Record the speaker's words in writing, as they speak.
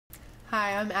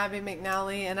Hi, I'm Abby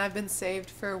McNally, and I've been saved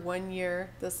for 1 year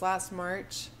this last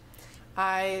March.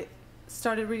 I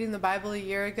started reading the Bible a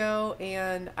year ago,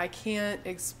 and I can't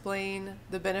explain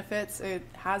the benefits it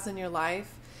has in your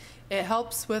life. It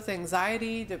helps with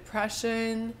anxiety,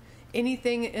 depression,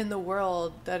 anything in the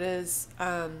world that is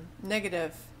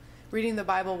negative. Reading the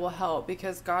Bible will help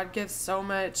because God gives so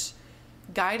much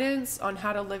guidance on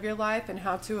how to live your life and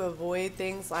how to avoid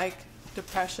things like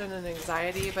depression and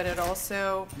anxiety, but it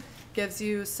also gives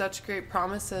you such great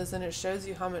promises, and it shows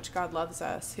you how much God loves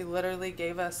us. He literally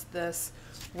gave us this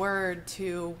word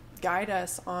to guide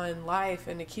us on life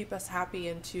and to keep us happy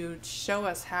and to show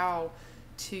us how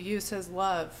to use his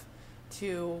love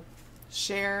to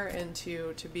share and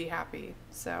to be happy.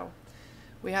 So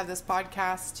we have this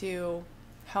podcast to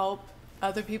help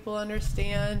other people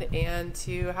understand and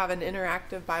to have an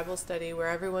interactive Bible study where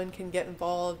everyone can get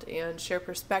involved and share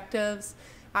perspectives,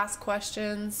 ask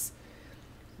questions,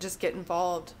 just get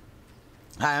involved.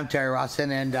 Hi, I'm Terry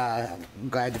Rawson, and I'm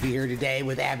glad to be here today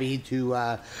with Abby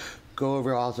to go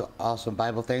over awesome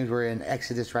Bible things. We're in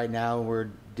Exodus right now. We're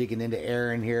digging into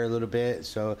Aaron here a little bit,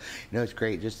 so it's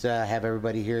great just to have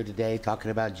everybody here today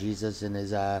talking about Jesus and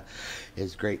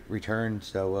his great return.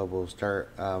 So we'll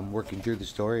start working through the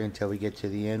story until we get to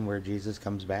the end where Jesus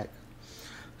comes back.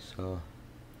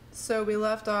 So we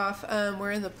left off.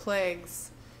 We're in the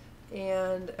plagues,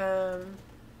 and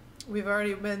we've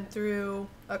already been through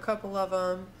a couple of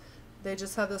them. They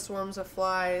just have the swarms of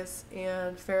flies,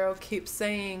 and Pharaoh keeps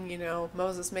saying,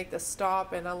 Moses, make this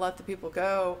stop, and I'll let the people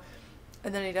go.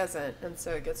 And then he doesn't, and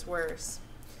so it gets worse.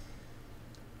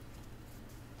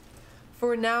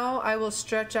 For now I will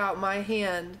stretch out my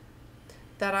hand,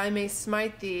 that I may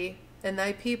smite thee and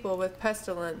thy people with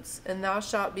pestilence, and thou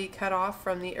shalt be cut off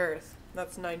from the earth.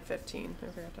 That's 9:15.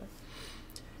 I forgot that.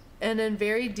 And in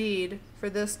very deed, for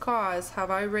this cause have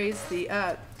I raised thee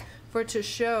up, for to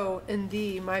show in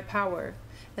thee my power,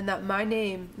 and that my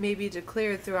name may be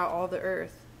declared throughout all the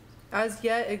earth. As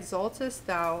yet exaltest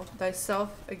thou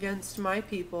thyself against my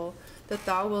people, that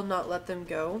thou wilt not let them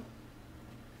go?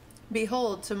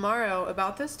 Behold, tomorrow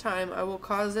about this time I will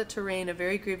cause it to rain a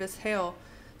very grievous hail,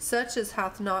 such as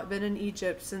hath not been in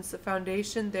Egypt since the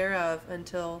foundation thereof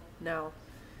until now.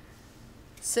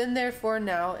 Send therefore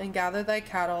now, and gather thy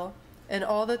cattle, and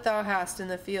all that thou hast in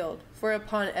the field. For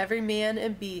upon every man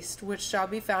and beast which shall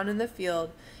be found in the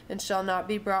field, and shall not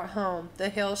be brought home, the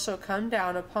hail shall come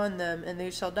down upon them, and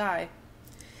they shall die.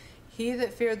 He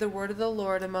that feared the word of the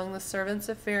Lord among the servants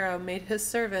of Pharaoh made his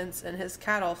servants and his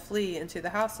cattle flee into the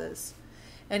houses.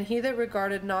 And he that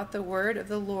regarded not the word of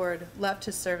the Lord left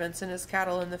his servants and his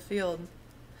cattle in the field.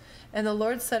 And the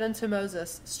Lord said unto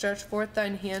Moses, Stretch forth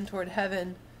thine hand toward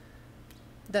heaven,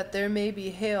 that there may be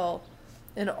hail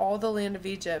in all the land of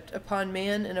Egypt, upon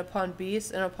man and upon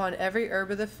beast and upon every herb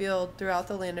of the field throughout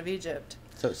the land of Egypt.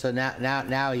 So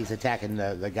now he's attacking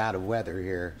the god of weather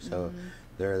here. So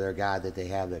their god that they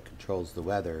have that controls the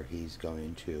weather, he's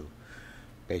going to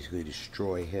basically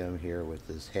destroy him here with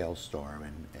this hailstorm,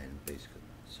 and basically,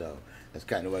 so that's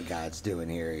kind of what God's doing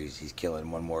here. He's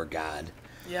killing one more god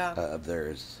of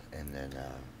theirs, and then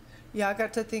I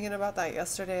got to thinking about that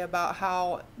yesterday, about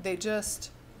how they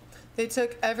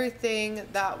took everything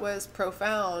that was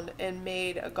profound and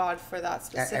made a god for that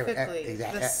specifically.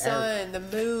 Exactly. The sun, the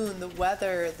moon, the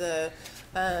weather, the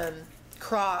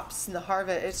crops, and the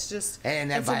harvest. It's just,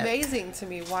 it's amazing to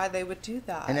me why they would do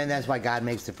that. And then that's why God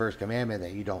makes the first commandment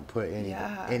that you don't put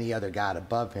any other god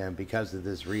above him, because of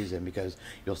this reason. Because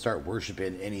you'll start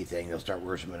worshiping anything. You'll start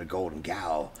worshiping a golden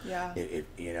cow. Yeah.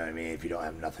 You know what I mean? If you don't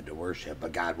have nothing to worship,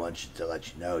 but God wants you to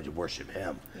let you know to worship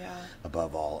him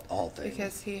above all things.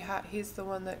 Because he's the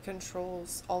one that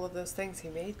controls all of those things. He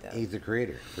made them. He's the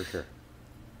creator, for sure.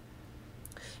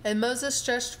 And Moses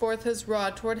stretched forth his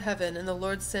rod toward heaven, and the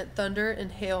Lord sent thunder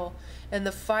and hail, and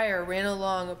the fire ran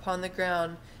along upon the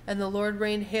ground, and the Lord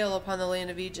rained hail upon the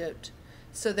land of Egypt.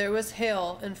 So there was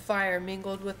hail and fire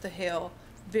mingled with the hail,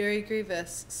 very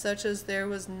grievous, such as there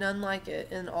was none like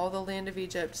it in all the land of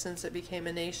Egypt since it became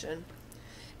a nation.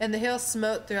 And the hail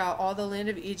smote throughout all the land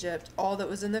of Egypt, all that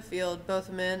was in the field,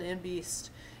 both men and beast.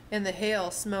 And the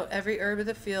hail smote every herb of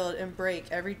the field, and brake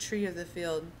every tree of the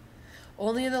field.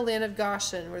 Only in the land of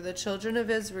Goshen, where the children of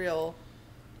Israel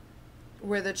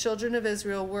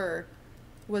were,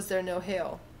 was there no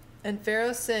hail. And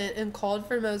Pharaoh sent and called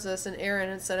for Moses and Aaron,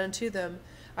 and said unto them,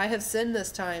 I have sinned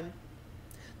this time.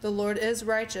 The Lord is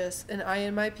righteous, and I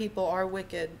and my people are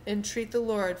wicked. Entreat the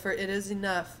Lord, for it is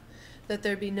enough that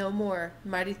there be no more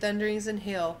mighty thunderings and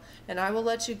hail, and I will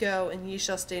let you go, and ye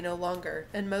shall stay no longer.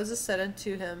 And Moses said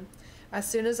unto him, As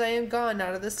soon as I am gone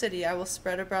out of the city, I will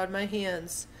spread abroad my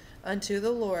hands unto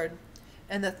the Lord,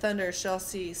 and the thunder shall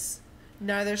cease,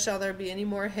 neither shall there be any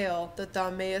more hail, that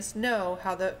thou mayest know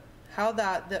how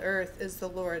that the earth is the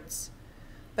Lord's.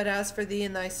 But as for thee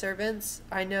and thy servants,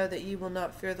 I know that ye will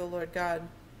not fear the Lord God.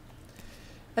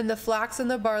 And the flax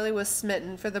and the barley was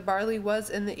smitten, for the barley was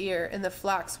in the ear, and the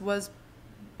flax was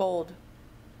bold.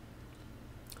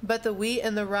 But the wheat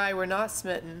and the rye were not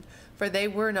smitten, for they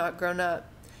were not grown up.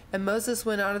 And Moses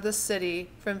went out of the city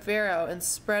from Pharaoh, and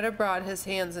spread abroad his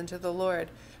hands unto the Lord.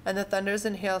 And the thunders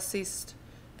and hail ceased,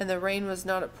 and the rain was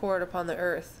not poured upon the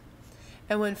earth.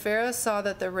 And when Pharaoh saw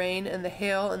that the rain and the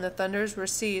hail and the thunders were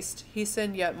ceased, he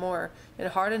sinned yet more, and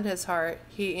hardened his heart,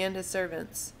 he and his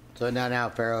servants. So now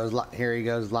Pharaoh's here he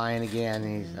goes lying again.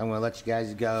 I'm going to let you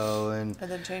guys go, and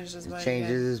then changes his mind.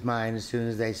 Changes his mind as soon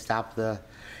as they stop the,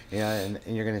 and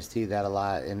you're going to see that a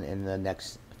lot in the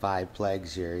next 5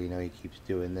 plagues here. He keeps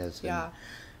doing this.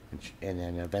 And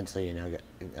then eventually,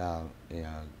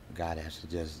 God has to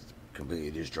just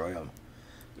completely destroy him.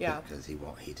 Yeah. Because he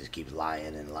won't. He just keeps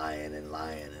lying and lying and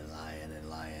lying and lying and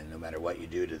lying. No matter what you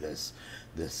do to this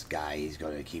guy, he's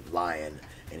going to keep lying,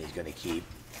 and he's going to keep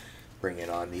bringing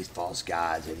on these false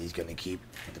gods, and he's going to keep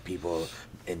the people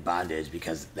in bondage,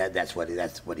 because that's what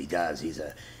he does. He's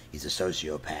a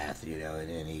sociopath,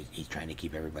 and he's trying to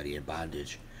keep everybody in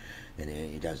bondage, and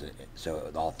he does it.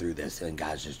 So all through this, and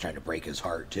God's just trying to break his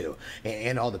heart too,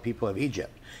 and all the people of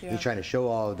Egypt. Yeah. He's trying to show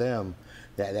all of them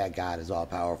that God is all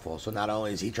powerful. So not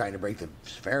only is he trying to break the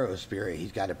Pharaoh's spirit,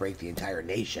 he's got to break the entire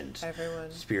nation's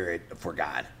spirit for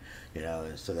God.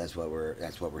 So that's what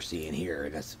we're seeing here.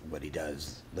 That's what he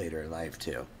does later in life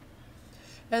too.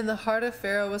 And the heart of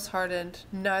Pharaoh was hardened,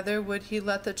 neither would he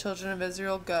let the children of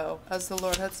Israel go, as the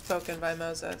Lord had spoken by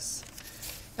Moses.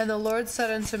 And the Lord said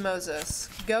unto Moses,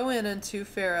 Go in unto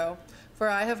Pharaoh, for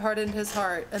I have hardened his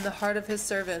heart and the heart of his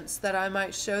servants, that I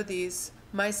might show these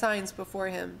my signs before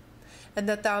him, and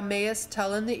that thou mayest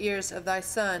tell in the ears of thy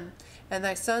son and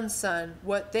thy son's son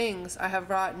what things I have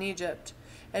wrought in Egypt,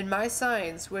 and my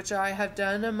signs which I have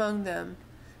done among them,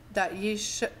 that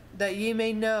ye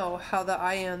may know how that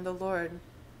I am the Lord.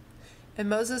 And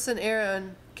Moses and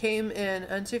Aaron came in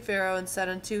unto Pharaoh, and said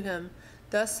unto him,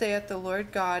 Thus saith the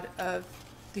Lord God of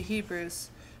the Hebrews,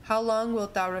 How long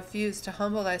wilt thou refuse to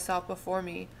humble thyself before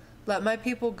me? Let my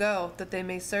people go, that they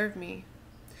may serve me.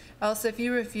 Else if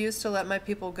you refuse to let my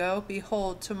people go,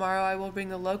 behold, tomorrow I will bring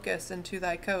the locusts into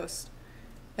thy coast,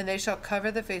 and they shall cover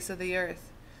the face of the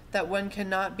earth, that one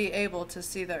cannot be able to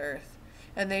see the earth.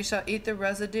 And they shall eat the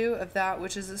residue of that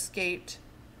which is escaped,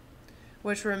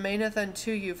 which remaineth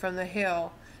unto you from the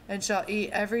hail, and shall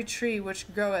eat every tree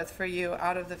which groweth for you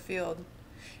out of the field.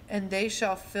 And they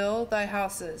shall fill thy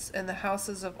houses, and the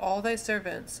houses of all thy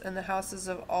servants, and the houses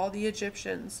of all the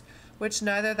Egyptians, which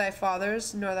neither thy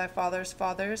fathers nor thy fathers'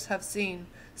 fathers have seen,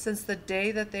 since the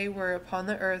day that they were upon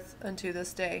the earth unto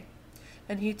this day.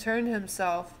 And he turned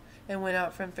himself, and went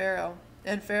out from Pharaoh.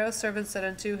 And Pharaoh's servants said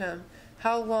unto him,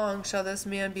 How long shall this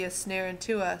man be a snare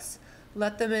unto us?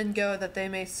 Let the men go, that they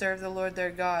may serve the Lord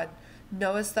their God.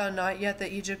 Knowest thou not yet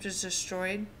that Egypt is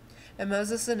destroyed? And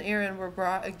Moses and Aaron were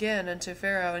brought again unto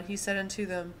Pharaoh, and he said unto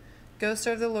them, Go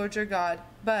serve the Lord your God.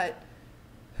 But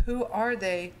who are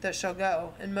they that shall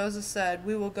go? And Moses said,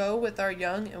 We will go with our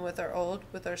young and with our old,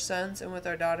 with our sons and with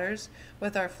our daughters,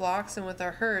 with our flocks and with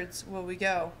our herds will we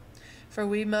go. For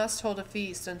we must hold a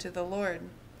feast unto the Lord.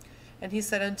 And he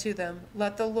said unto them,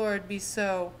 Let the Lord be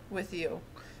so with you.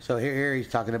 So here he's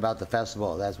talking about the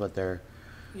festival. That's what they're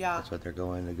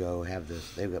going to go have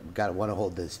this. They've want to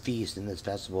hold this feast and this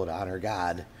festival to honor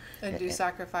God. And do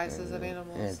sacrifices of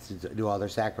animals. And to do all their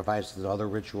sacrifices and all their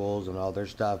rituals and all their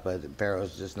stuff, but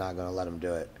Pharaoh's just not going to let them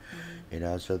do it.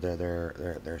 Mm-hmm. So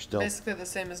they're still basically the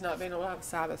same as not being able to have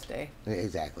Sabbath day.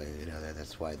 Exactly.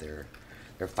 That's why they're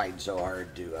fighting so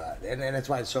hard to, and that's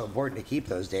why it's so important to keep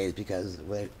those days, because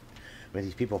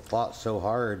these people fought so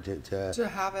hard to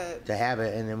have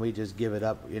it, and then we just give it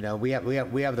up. We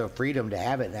have the freedom to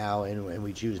have it now, and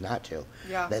we choose not to.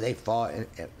 Yeah. They fought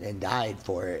and died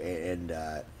for it,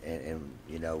 and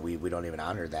we don't even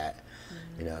honor that.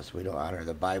 Mm-hmm. So we don't honor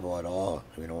the Bible at all.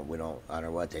 We don't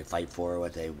honor what they fight for,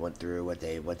 what they went through, what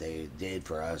they did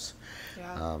for us.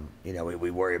 Yeah.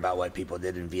 We worry about what people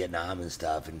did in Vietnam and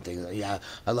stuff and things. Yeah,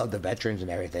 I love the veterans and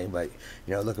everything, but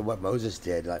look at what Moses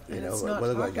did. Look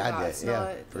what God did.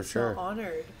 For sure. Not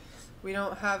honored. We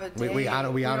don't have a day. We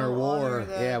honor war.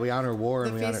 We honor war.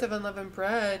 The Feast of Unleavened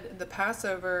Bread, the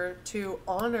Passover, to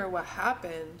honor what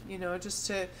happened. You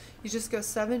just go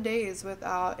 7 days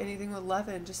without anything with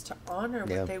leaven, just to honor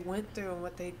what they went through and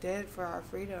what they did for our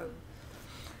freedom.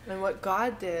 and what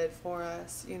God did for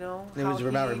us, you know. It was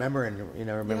about remembering,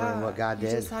 remembering what God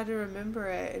did. You just had to remember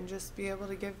it and just be able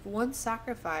to give one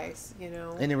sacrifice, you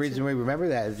know. And the reason we remember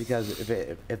that is because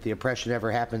if the oppression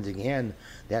ever happens again,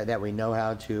 that we know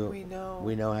how to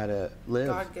we know how to live.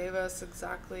 God gave us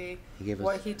exactly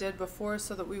what He did before,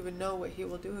 so that we would know what He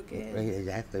will do again.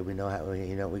 Exactly, we know how.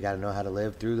 We got to know how to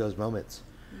live through those moments.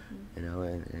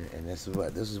 And this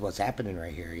is what's happening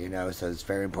right here. So it's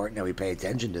very important that we pay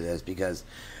attention to this, because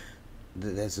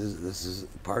this is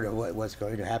part of what's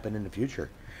going to happen in the future.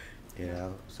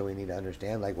 So we need to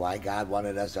understand why God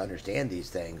wanted us to understand these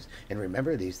things and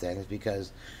remember these things,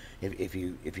 because if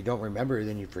you don't remember,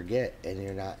 then you forget, and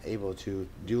you're not able to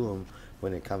do them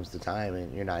when it comes to time,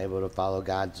 and you're not able to follow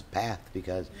God's path,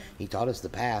 because He taught us the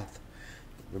path.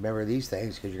 Remember these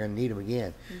things, because you're going to need them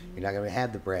again. You're not going to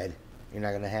have the bread. You're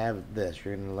not going to have this.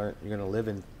 You're going to learn. You're going to live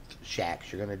in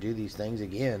shacks. You're going to do these things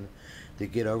again to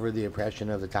get over the oppression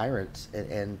of the tyrants,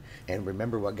 and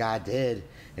remember what God did,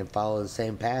 and follow the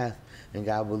same path, and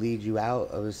God will lead you out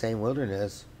of the same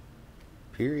wilderness.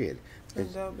 Period.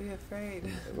 And don't be afraid.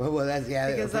 Well, that's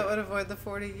because that would avoid the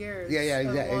 40 years. Yeah,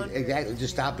 exactly.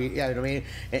 Just stop. What I mean?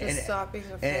 Just stop being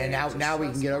afraid. And now we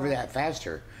can get over that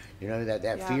faster.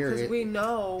 That fear. Because we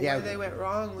know where they went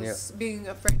wrong was being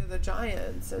afraid of the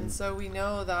giants, and so we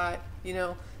know that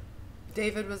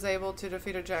David was able to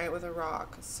defeat a giant with a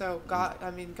rock. So God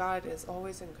is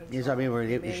always in control. Yes, I mean,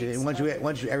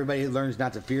 once everybody learns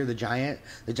not to fear the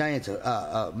giant's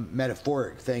a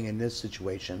metaphoric thing in this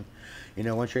situation.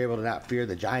 Once you're able to not fear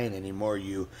the giant anymore,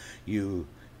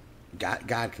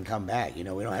 God can come back. We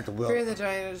don't have to will. Fearing the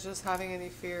giant is just having any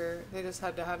fear. They just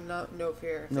had to have no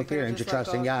fear. No fear, and to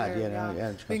trust in God.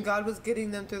 God was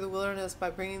getting them through the wilderness by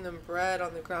bringing them bread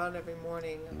on the ground every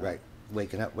morning. Right,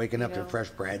 waking up to fresh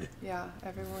bread. Yeah,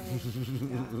 every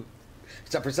morning.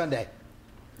 Except for Sunday.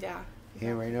 Yeah.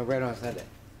 No bread on Sunday.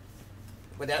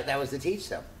 But that was to teach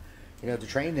them. To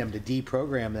train them, to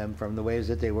deprogram them from the ways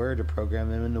that they were, to program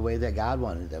them in the way that God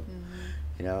wanted them.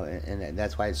 And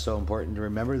that's why it's so important to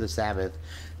remember the Sabbath,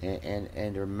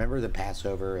 and to remember the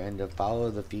Passover, and to follow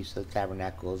the Feast of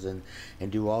Tabernacles, and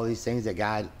do all these things that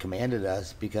God commanded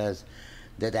us, because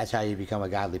that's how you become a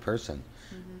godly person.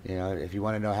 If you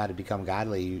want to know how to become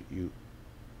godly, you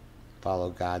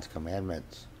follow God's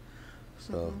commandments.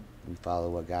 So we follow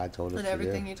what God told us to do. And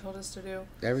everything He told us to do.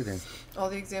 Everything. All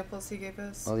the examples He gave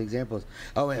us. All the examples.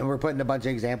 Oh, and we're putting a bunch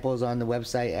of examples on the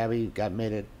website. Abby got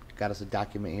us a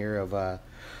document here of the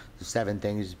 7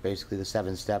 things, basically the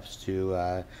 7 steps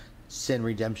to sin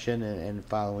redemption and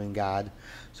following God.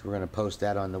 So we're going to post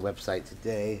that on the website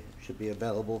today. It should be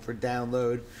available for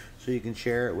download, so you can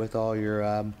share it with all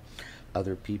your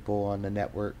other people on the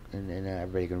network, and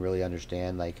everybody can really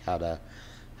understand how to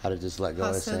just let go how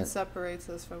of sin separates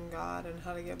us from God, and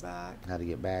how to get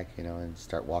back. And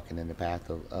start walking in the path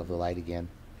of the light again.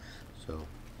 So,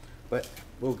 but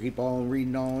we'll keep on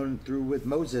reading on through with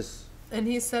Moses. And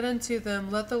he said unto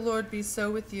them, Let the Lord be so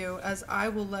with you, as I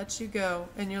will let you go,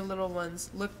 and your little ones.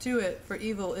 Look to it, for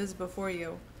evil is before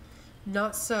you.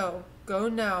 Not so. Go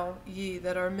now, ye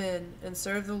that are men, and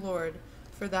serve the Lord,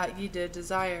 for that ye did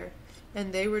desire.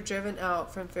 And they were driven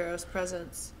out from Pharaoh's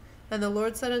presence. And the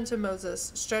Lord said unto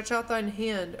Moses, Stretch out thine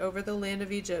hand over the land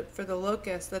of Egypt for the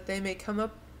locusts, that they may come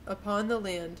up upon the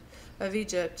land of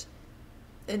Egypt,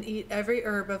 and eat every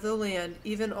herb of the land,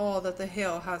 even all that the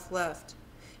hail hath left.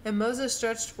 And Moses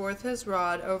stretched forth his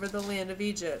rod over the land of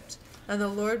Egypt, and the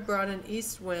Lord brought an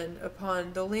east wind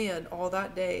upon the land all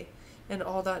that day and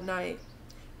all that night.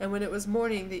 And when it was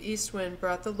morning, the east wind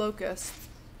brought the locusts.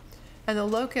 And the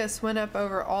locusts went up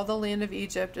over all the land of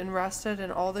Egypt, and rested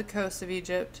in all the coasts of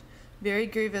Egypt. Very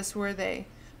grievous were they.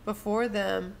 Before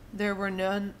them there were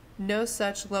no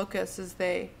such locusts as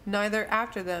they, neither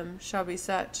after them shall be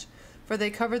such. For they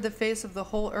covered the face of the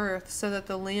whole earth, so that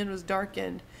the land was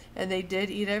darkened. And they did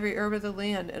eat every herb of the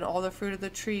land, and all the fruit of the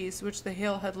trees which the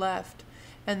hail had left.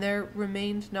 And there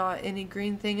remained not any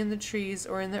green thing in the trees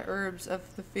or in the herbs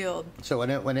of the field. So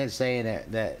when it's saying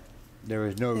that there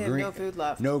was no food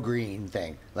left, no green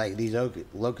thing, like these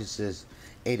locusts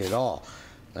ate it all.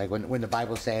 Like when the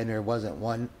Bible's saying there wasn't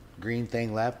one green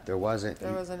thing left, there wasn't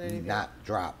anything. Not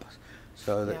drop.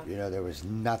 So that there was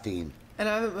nothing. And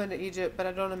I haven't been to Egypt, but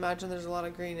I don't imagine there's a lot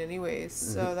of green anyways.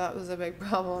 So that was a big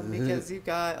problem, because you've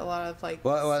got a lot of sand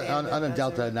on the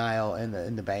Delta Nile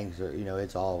and the banks are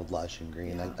it's all lush and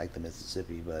green, like the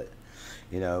Mississippi, but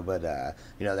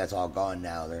that's all gone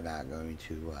now. They're not going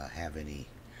to have any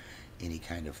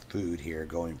kind of food here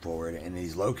going forward. And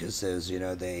these locusts,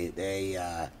 they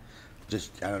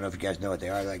I don't know if you guys know what they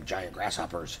are, like giant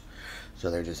grasshoppers.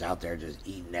 So they're just out there just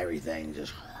eating everything,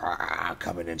 just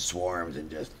coming in swarms and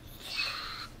just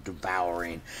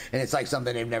devouring. And it's like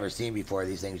something they've never seen before.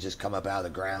 These things just come up out of the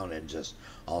ground and just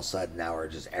all of a sudden now are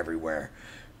just everywhere.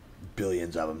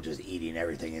 Billions of them just eating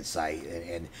everything in sight.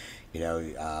 And you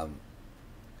know,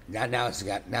 now it's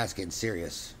getting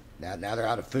serious. Now they're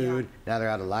out of food. Yeah. Now they're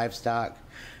out of livestock.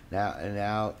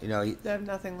 Now you know they have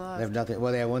nothing left. They have nothing.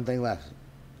 Well, they have one thing left.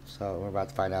 So we're about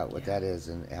to find out what that is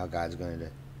and how God's going to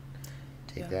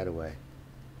take that away.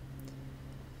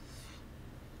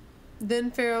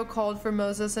 Then Pharaoh called for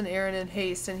Moses and Aaron in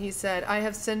haste, and he said, I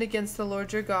have sinned against the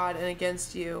Lord your God and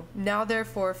against you. Now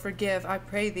therefore forgive, I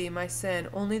pray thee, my sin,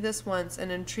 only this once,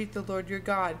 and entreat the Lord your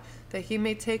God, that he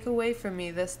may take away from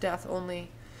me this death only.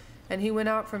 And he went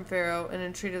out from Pharaoh and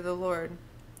entreated the Lord.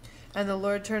 And the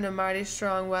Lord turned a mighty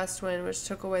strong west wind, which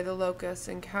took away the locusts,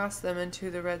 and cast them into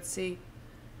the Red Sea.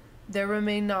 There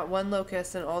remained not one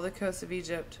locust in all the coast of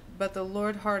Egypt, but the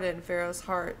Lord hardened Pharaoh's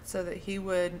heart, so that he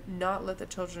would not let the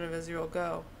children of Israel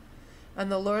go.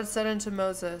 And the Lord said unto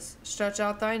Moses, Stretch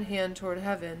out thine hand toward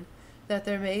heaven, that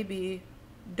there may be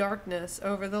darkness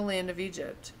over the land of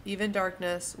Egypt, even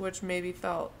darkness which may be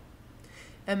felt.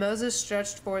 And Moses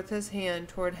stretched forth his hand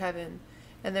toward heaven,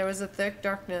 and there was a thick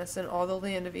darkness in all the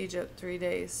land of Egypt 3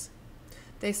 days.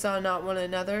 They saw not one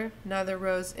another, neither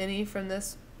rose any from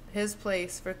his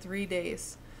place for 3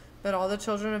 days. But all the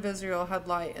children of Israel had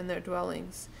light in their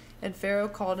dwellings. And Pharaoh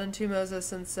called unto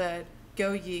Moses and said,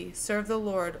 Go ye, serve the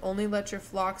Lord, only let your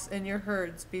flocks and your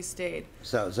herds be stayed.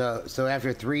 So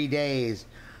after 3 days,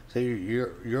 so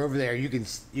you're over there. You can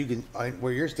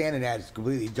where you're standing at, it's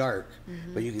completely dark,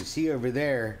 but you can see over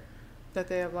there that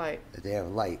they have light.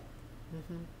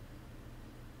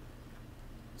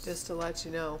 Just to let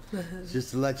you know.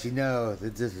 Just to let you know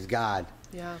that this is God.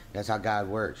 Yeah. That's how God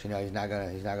works. You know, he's not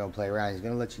gonna play around. He's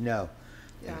gonna let you know.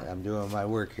 Yeah. I'm doing my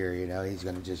work here. You know, he's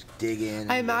gonna just dig in.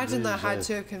 I imagine that had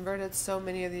to have converted so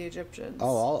many of the Egyptians.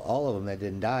 Oh, all of them that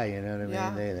didn't die. You know what I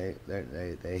mean?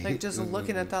 Yeah. They like just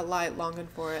looking at that light, longing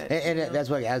for it. And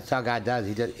that's how God does.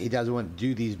 He doesn't want to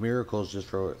do these miracles just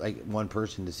for like one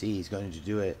person to see. He's going to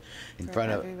do it in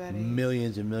front of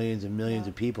millions and millions and millions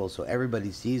of people, so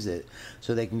everybody sees it,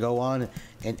 so they can go on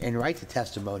and write the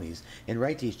testimonies and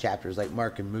write these chapters like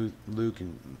Mark and Luke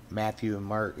and Matthew and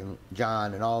Mark and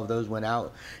John and all of those went out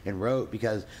and wrote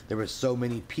because there was so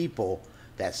many people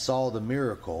that saw the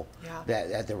miracle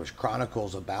that there was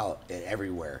chronicles about it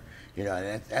everywhere. You know,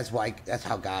 and that's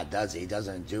how God does it. He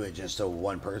doesn't do it just so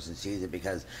one person sees it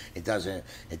because it doesn't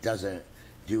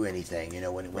do anything. You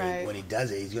know, when he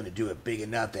does it, he's going to do it big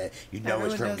enough that everyone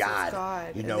it's from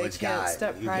God. You know it's God.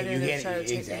 You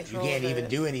can't even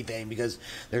do anything because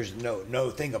there's no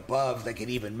thing above that can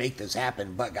even make this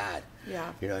happen but God.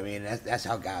 Yeah. You know what I mean? That's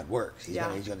how God works. He's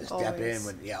going to step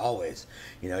in always.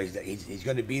 You know, he's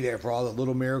going to be there for all the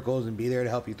little miracles and be there to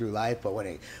help you through life. But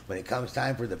when it comes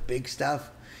time for the big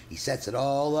stuff, he sets it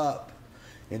all up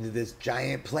into this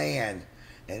giant plan,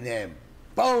 and then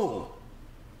boom,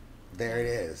 there it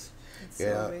is. It's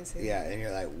so amazing. Yeah, and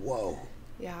you're like, whoa.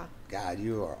 Yeah. God,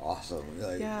 you are awesome.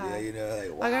 Like, you know,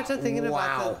 like, wow. I got to thinking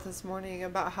about that this morning,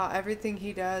 about how everything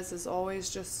he does is always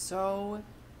just so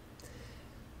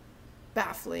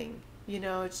baffling. You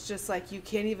know, it's just like you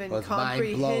can't even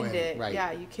comprehend it. Right.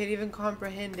 Yeah, you can't even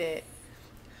comprehend it.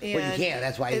 And well, you can't.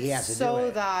 That's why he has to do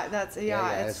it.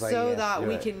 It's so that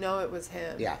we can know it was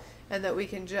him. Yeah. And that we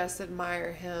can just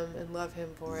admire him and love him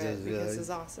for it because his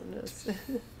awesomeness.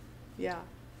 Yeah.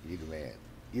 You're the man.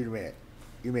 You're the man.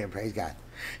 You man, praise God.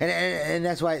 And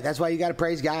that's why you got to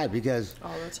praise God, because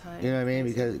all the time. You know what I mean?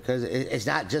 Because it's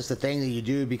not just a thing that you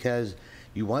do because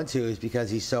you want to. It's because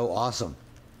he's so awesome.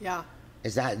 Yeah.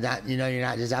 It's not you know, you're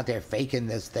not just out there faking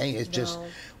this thing. It's just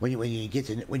when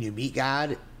you meet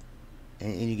God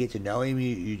and you get to know him,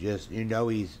 you know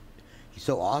he's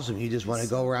so awesome. You just want to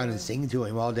go around and sing to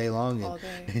him all day long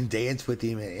and dance with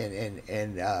him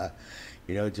and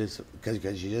you know, just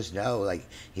because you just know, like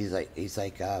he's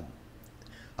like a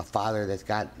father that's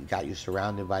got you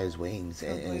surrounded by his wings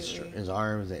and his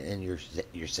arms, and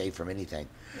you're safe from anything.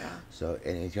 Yeah. So,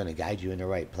 and he's going to guide you in the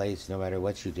right place no matter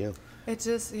what you do. It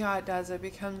just it does. It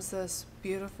becomes this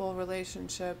beautiful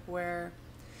relationship where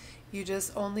you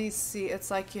just only see.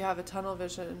 It's like you have a tunnel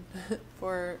vision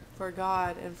for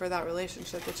God and for that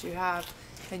relationship that you have,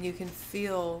 and you can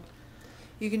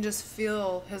just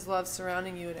feel his love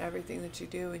surrounding you in everything that you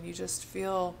do, and you just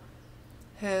feel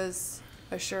his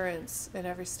assurance in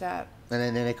every step. And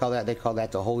then they call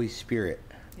that the Holy Spirit.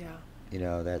 Yeah. You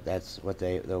know, that's what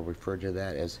they'll refer to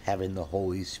that as having the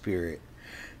Holy Spirit.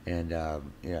 And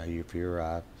you know, if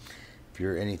you're if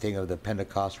you're anything of the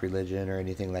Pentecost religion or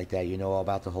anything like that, you know all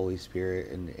about the Holy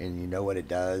Spirit, and you know what it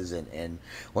does, and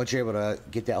once you're able to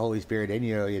get that Holy Spirit in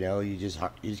you, you just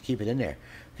keep it in there,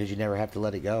 because you never have to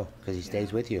let it go, because He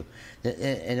stays with you,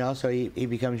 and also he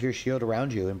becomes your shield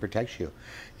around you and protects you,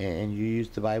 and you use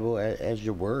the Bible as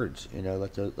your words.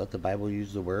 Let the Bible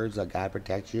use the words. Let God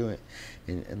protect you,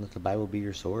 and let the Bible be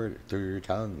your sword through your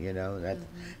tongue.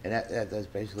 That's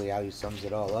basically how He sums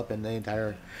it all up in the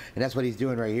entire. And that's what He's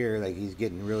doing right here. Like, He's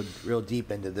getting real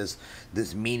deep into this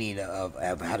meaning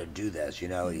of how to do this.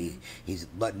 He's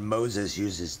letting Moses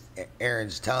use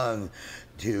Aaron's tongue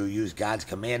to use God's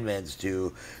commandments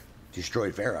to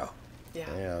destroy Pharaoh. Yeah.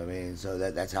 What I mean? So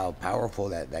that's how powerful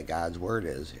that God's word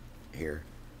is here.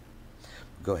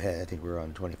 Go ahead. I think we're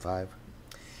on 25.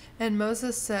 And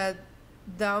Moses said,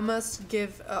 "Thou must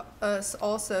give us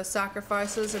also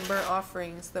sacrifices and burnt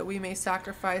offerings, that we may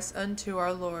sacrifice unto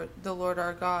our Lord, the Lord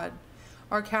our God.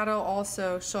 Our cattle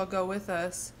also shall go with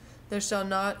us. There shall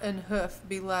not an hoof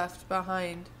be left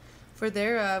behind. For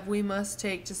thereof we must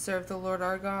take to serve the Lord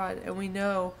our God, and we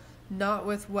know not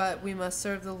with what we must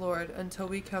serve the Lord until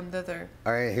we come thither."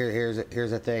 All right, here's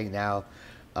the thing now.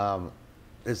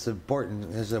 It's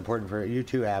important. This is important for you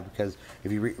too, Ab, because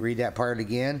if you read that part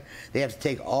again, they have to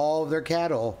take all of their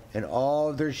cattle and all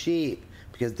of their sheep,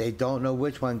 because they don't know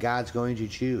which one God's going to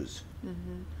choose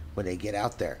when they get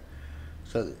out there.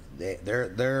 So they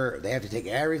have to take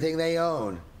everything they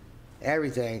own,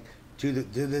 everything to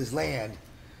this land,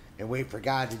 and wait for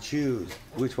God to choose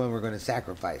which one we're going to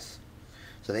sacrifice.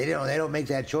 So they don't make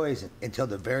that choice until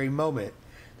the very moment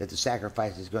that the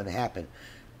sacrifice is going to happen.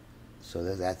 So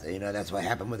that's what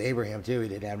happened with Abraham too. He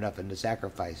didn't have nothing to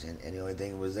sacrifice, and the only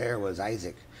thing was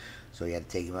Isaac. So he had to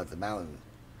take him up the mountain.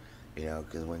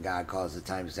 Because when God calls the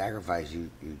time to sacrifice,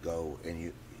 you go,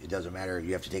 and it doesn't matter.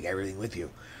 You have to take everything with you,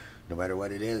 no matter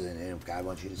what it is. And if God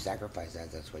wants you to sacrifice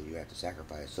that's what you have to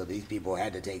sacrifice. So these people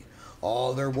had to take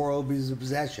all their worldly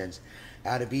possessions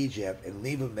out of Egypt and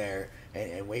leave them there,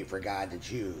 and wait for God to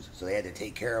choose. So they had to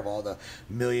take care of all the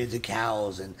millions of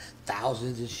cows and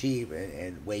thousands of sheep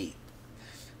and wait.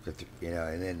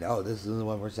 And then, this is the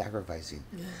one we're sacrificing.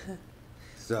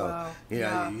 So,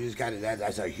 wow. You just got to,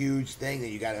 that's a huge thing that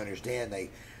you got to understand.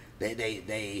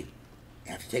 They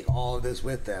have to take all of this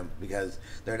with them, because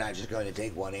they're not just going to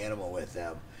take one animal with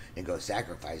them and go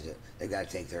sacrifice it. They've got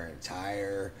to take their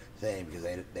entire thing, because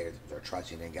they're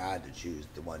trusting in God to choose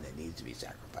the one that needs to be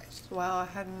sacrificed. Wow, I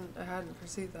hadn't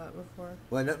perceived that before.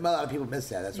 Well, a lot of people miss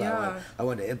that. That's why I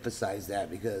wanted to emphasize that,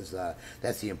 because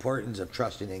that's the importance of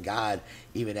trusting in God,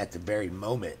 even at the very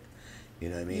moment. You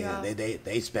know what I mean? Yeah.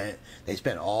 They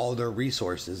spent all their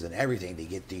resources and everything to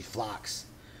get these flocks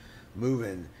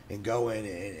moving and going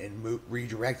and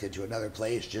redirected to another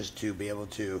place, just to be able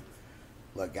to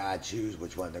let God choose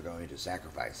which one they're going to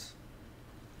sacrifice.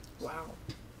 Wow.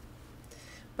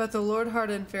 But the Lord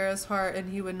hardened Pharaoh's heart,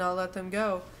 and he would not let them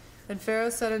go. And Pharaoh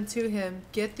said unto him,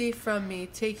 "Get thee from me,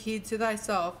 take heed to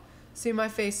thyself, see my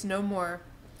face no more.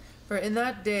 For in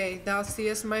that day thou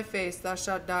seest my face, thou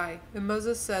shalt die." And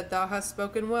Moses said, "Thou hast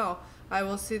spoken well, I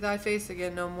will see thy face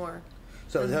again no more."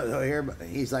 So here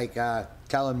he's like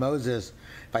telling Moses,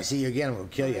 "If I see you again, I'm going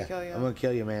to kill you. I'm going to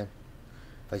kill you, man.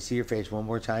 If I see your face one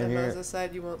more time and here." Moses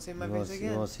said, "You won't see my face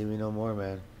again. You won't see me no more,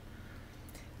 man."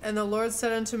 And the Lord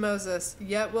said unto Moses,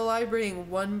 "Yet will I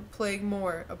bring one plague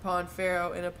more upon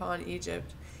Pharaoh and upon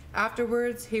Egypt.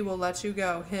 Afterwards he will let you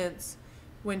go hence.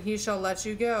 When he shall let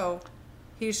you go,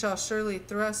 he shall surely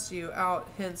thrust you out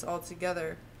hence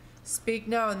altogether. Speak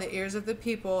now in the ears of the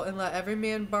people, and let every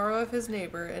man borrow of his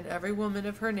neighbor, and every woman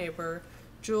of her neighbor,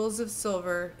 jewels of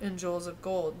silver and jewels of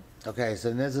gold." Okay,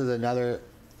 so this is another.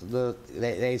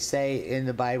 They say in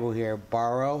the Bible here,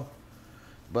 borrow,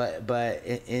 but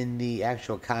in the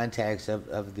actual context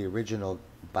of the original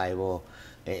Bible,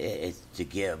 it's to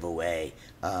give away,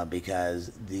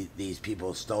 because these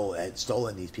people had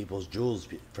stolen these people's jewels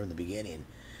from the beginning,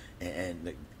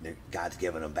 and God's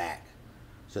given them back.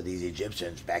 So these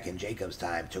Egyptians back in Jacob's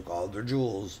time took all their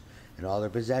jewels and all their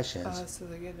possessions. So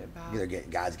they're getting it back.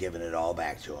 God's giving it all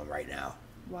back to them right now.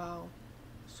 Wow.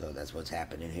 So that's what's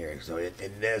happening here. So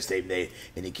in this, they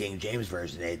in the King James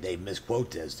version, they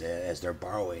misquote this as they're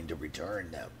borrowing to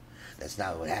return them. That's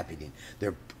not what's happening.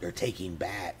 They're taking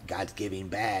back. God's giving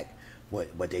back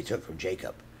what they took from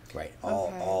Jacob. Right,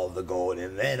 all the gold,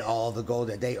 and then all the gold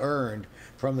that they earned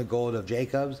from the gold of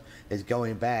Jacob's is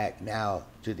going back now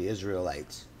to the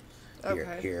Israelites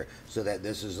here. So that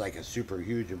this is like a super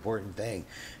huge important thing.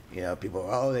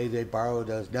 People, they borrowed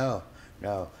us. No,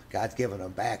 God's giving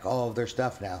them back all of their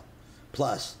stuff now,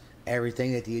 plus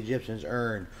everything that the Egyptians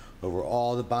earned over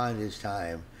all the bondage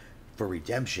time for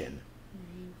redemption.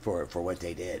 for what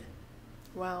they did,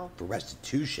 Wow. for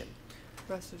restitution.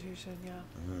 Restitution, yeah.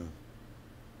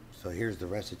 So here's the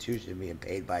restitution being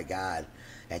paid by God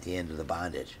at the end of the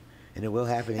bondage. And it will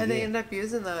happen again. And they end up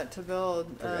using that to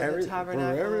build the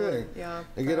tabernacle. For everything. Yeah.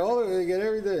 They get all of it. They get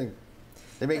everything.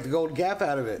 They make the golden calf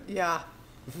out of it. Yeah.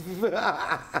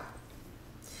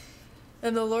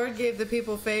 And the Lord gave the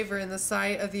people favor in the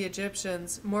sight of the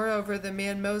Egyptians. Moreover, the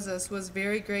man Moses was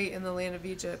very great in the land of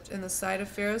Egypt, in the sight of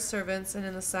Pharaoh's servants and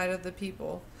in the sight of the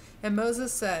people. And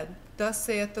Moses said, Thus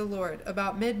saith the Lord,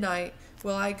 About midnight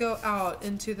will I go out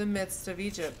into the midst of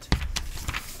Egypt.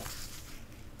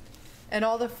 And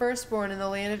all the firstborn in the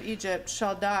land of Egypt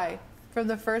shall die, from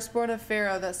the firstborn of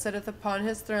Pharaoh that sitteth upon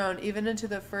his throne, even unto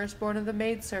the firstborn of the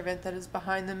maidservant that is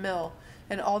behind the mill,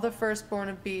 and all the firstborn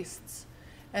of beasts.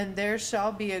 And there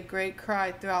shall be a great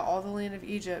cry throughout all the land of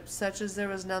Egypt, such as there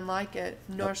was none like it,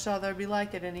 nor shall there be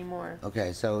like it any more.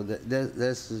 Okay, so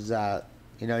this is,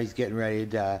 he's getting ready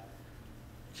to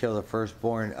kill the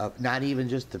firstborn of not even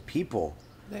just the people.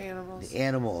 The animals. The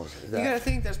animals. You gotta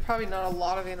think there's probably not a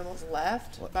lot of animals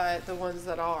left, but the ones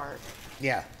that are.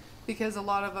 Yeah. Because a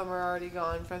lot of them are already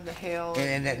gone from the hail.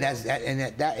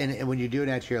 And when you're doing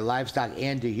that to your livestock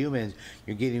and to humans,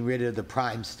 you're getting rid of the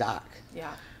prime stock.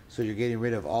 Yeah. So you're getting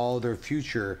rid of all their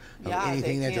future of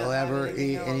anything that they'll ever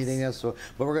eat, anything else. So,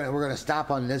 but we're gonna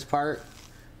stop on this part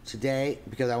today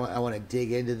because I want to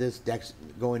dig into this next,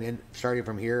 going in, starting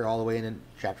from here all the way in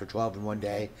chapter 12 in one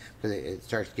day, because it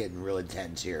starts getting real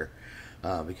intense here,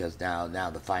 because now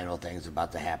the final thing's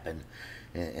about to happen,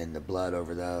 and the blood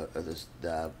over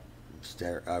the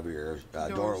stair of your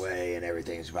doorway and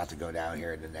everything's about to go down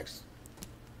here in the next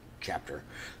chapter.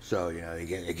 So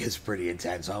it gets pretty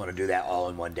intense. So I want to do that all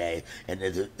in one day, and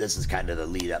this is kind of the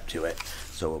lead up to it.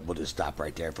 So we'll just stop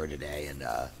right there for today, and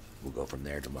we'll go from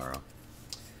there tomorrow.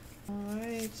 All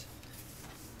right.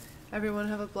 Everyone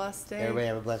have a blessed day. Everybody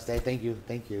have a blessed day. Thank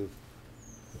you.